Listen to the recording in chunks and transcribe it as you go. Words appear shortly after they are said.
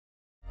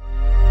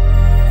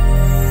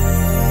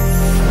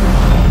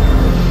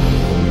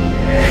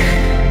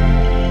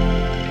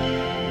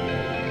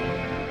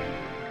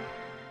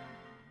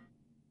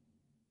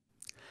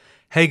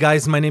Hey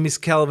guys, my name is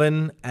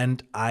Kelvin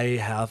and I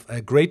have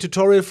a great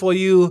tutorial for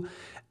you.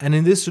 And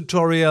in this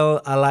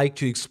tutorial, I like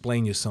to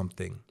explain you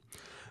something.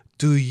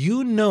 Do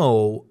you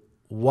know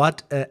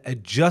what an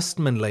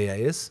adjustment layer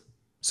is?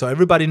 So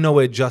everybody know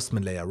an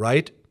adjustment layer,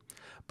 right?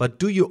 But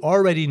do you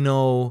already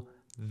know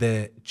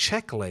the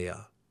check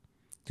layer?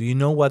 Do you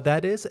know what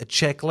that is? A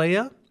check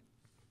layer?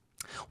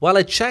 Well,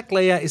 a check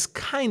layer is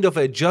kind of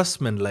an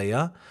adjustment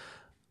layer.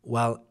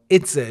 Well,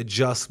 it's an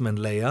adjustment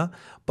layer,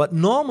 but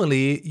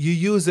normally you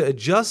use an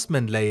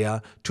adjustment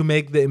layer to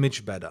make the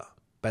image better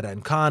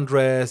in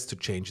contrast, to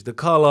change the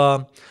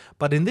color.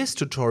 But in this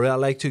tutorial, I'd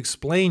like to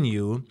explain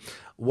you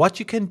what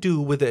you can do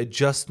with the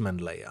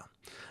adjustment layer.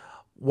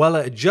 Well,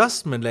 an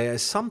adjustment layer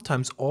is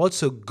sometimes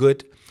also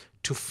good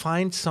to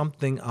find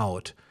something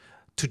out,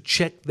 to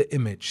check the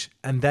image,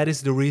 and that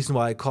is the reason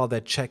why I call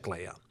that check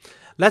layer.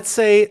 Let's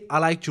say I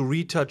like to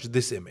retouch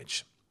this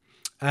image.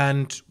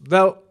 And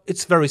well,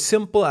 it's very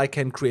simple. I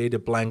can create a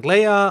blank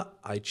layer.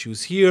 I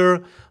choose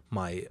here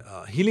my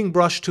healing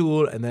brush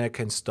tool, and then I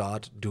can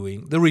start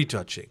doing the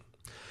retouching.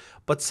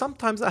 But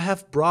sometimes I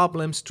have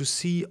problems to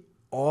see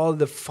all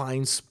the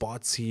fine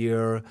spots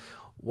here,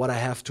 what I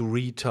have to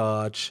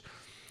retouch.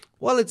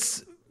 Well,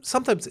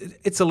 sometimes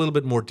it's a little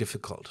bit more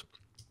difficult.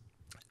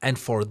 And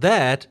for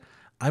that,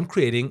 I'm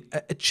creating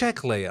a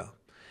check layer.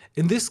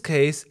 In this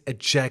case, a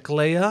check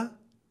layer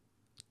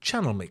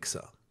channel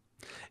mixer.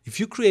 If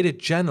you create a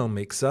channel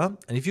mixer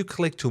and if you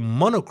click to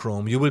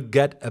monochrome, you will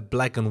get a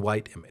black and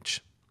white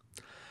image.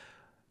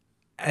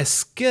 A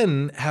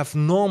skin have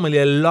normally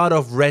a lot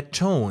of red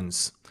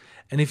tones.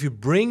 And if you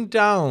bring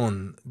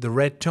down the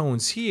red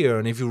tones here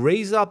and if you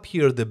raise up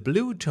here the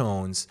blue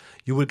tones,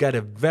 you will get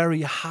a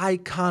very high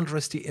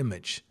contrasty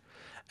image.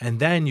 And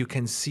then you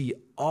can see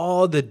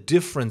all the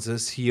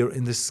differences here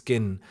in the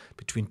skin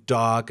between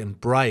dark and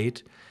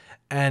bright.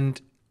 And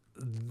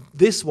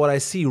this, what I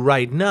see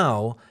right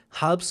now,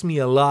 helps me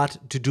a lot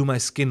to do my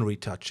skin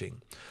retouching.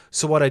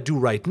 So what I do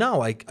right now,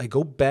 I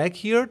go back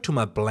here to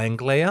my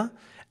blank layer,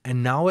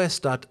 and now I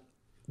start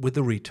with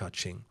the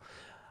retouching.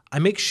 I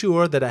make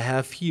sure that I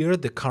have here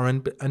the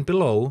current and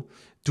below.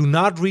 Do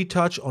not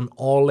retouch on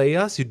all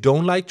layers. You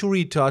don't like to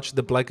retouch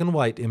the black and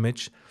white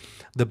image.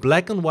 The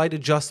black and white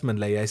adjustment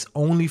layer is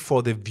only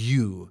for the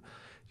view,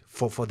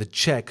 for the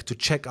check, to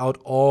check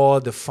out all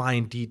the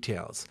fine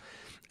details.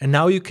 And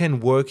now you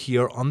can work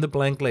here on the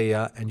blank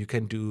layer and you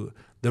can do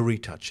the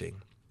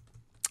retouching.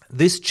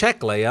 This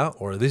check layer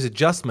or this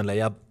adjustment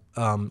layer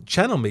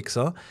channel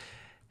mixer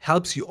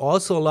helps you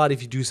also a lot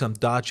if you do some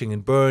dodging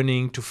and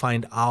burning to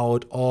find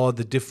out all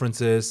the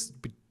differences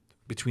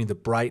between the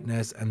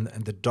brightness and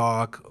the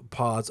dark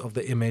parts of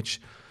the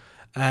image.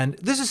 And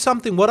this is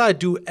something what I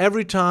do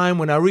every time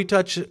when I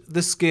retouch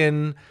the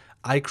skin.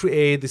 I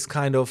create this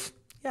kind of,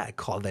 I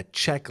call that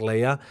check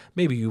layer.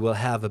 Maybe you will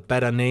have a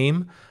better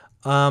name.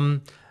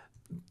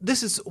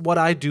 This is what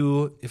I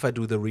do if I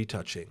do the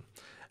retouching.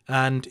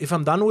 And if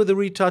I'm done with the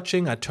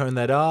retouching, I turn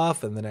that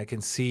off and then I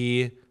can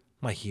see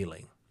my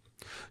healing.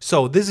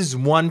 So this is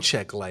one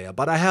check layer,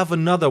 but I have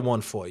another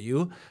one for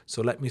you.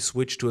 So let me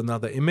switch to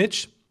another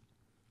image.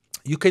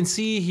 You can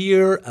see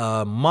here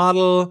a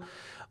model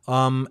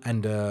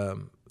and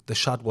the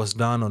shot was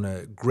done on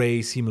a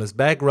gray seamless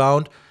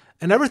background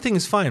and everything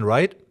is fine,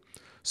 right?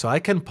 So I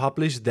can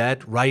publish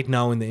that right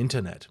now in the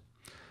internet.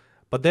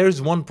 But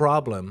there's one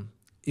problem.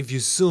 If you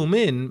zoom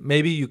in,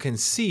 maybe you can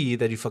see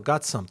that you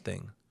forgot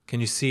something. Can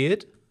you see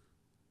it?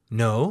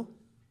 No?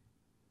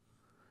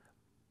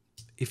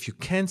 If you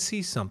can't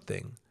see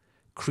something,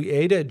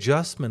 create an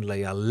adjustment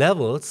layer,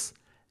 levels,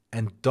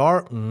 and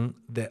darken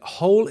the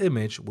whole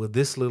image with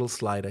this little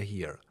slider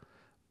here.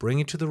 Bring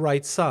it to the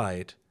right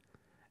side.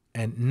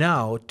 And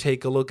now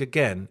take a look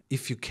again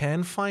if you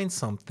can find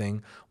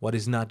something what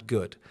is not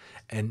good.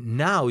 And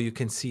now you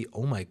can see,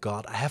 oh my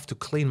God, I have to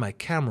clean my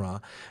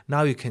camera.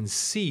 Now you can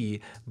see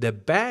the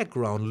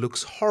background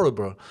looks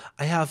horrible.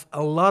 I have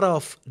a lot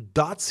of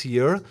dots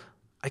here.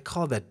 I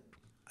call that,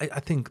 I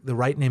think the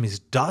right name is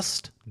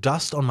dust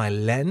on my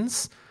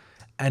lens.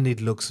 And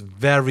it looks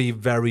very,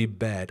 very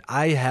bad.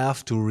 I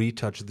have to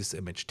retouch this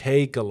image.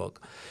 Take a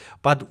look.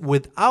 But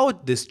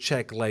without this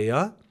check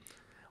layer,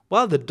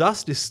 well, the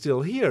dust is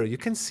still here. You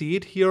can see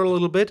it here a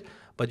little bit,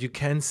 but you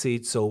can't see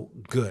it so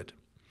good.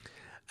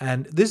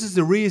 And this is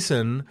the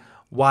reason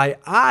why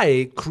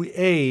I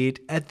create,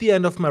 at the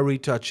end of my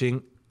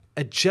retouching,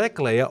 a check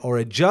layer or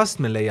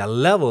adjustment layer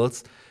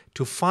levels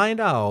to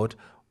find out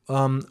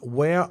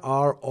where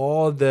are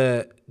all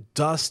the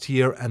dust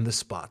here and the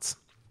spots.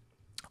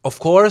 Of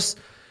course,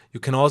 you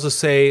can also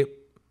say,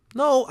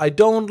 no, I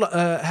don't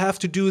have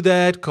to do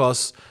that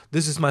because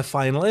this is my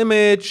final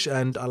image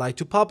and I like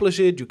to publish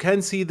it. You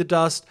can see the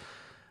dust.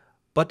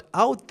 But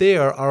out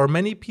there are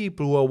many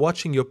people who are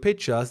watching your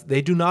pictures.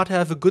 They do not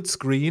have a good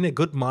screen, a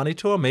good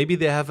monitor. Maybe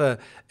they have a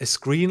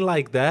screen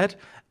like that.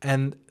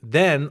 And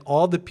then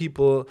all the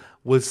people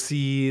will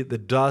see the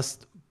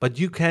dust, but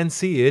you can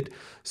see it.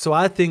 So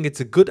I think it's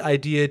a good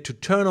idea to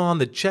turn on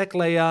the check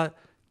layer,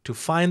 to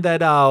find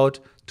that out,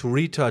 to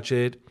retouch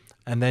it.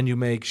 And then you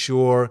make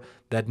sure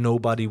that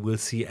nobody will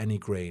see any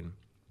grain.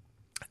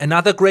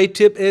 Another great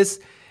tip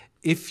is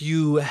if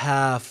you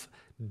have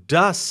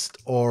dust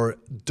or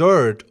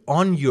dirt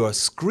on your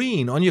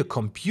screen, on your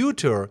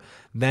computer,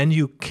 then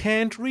you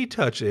can't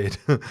retouch it.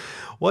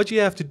 What you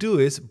have to do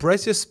is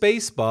press your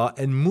spacebar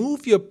and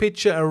move your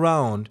picture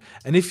around.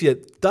 And if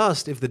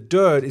the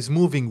dirt is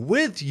moving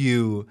with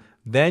you,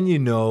 then you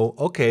know,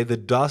 okay, the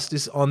dust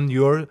is on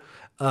your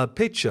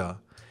picture.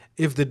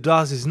 If the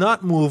dust is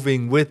not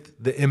moving with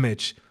the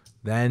image,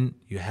 then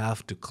you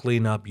have to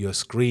clean up your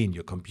screen,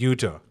 your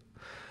computer.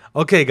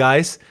 Okay,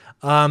 guys,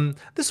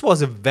 this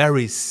was a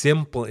very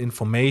simple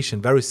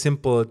information, very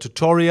simple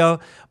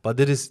tutorial, but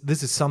this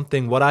is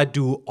something what I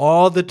do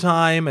all the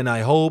time, and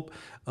I hope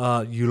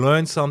you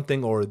learned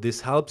something or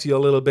this helps you a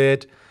little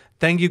bit.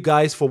 Thank you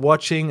guys for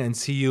watching, and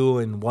see you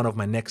in one of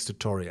my next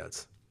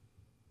tutorials.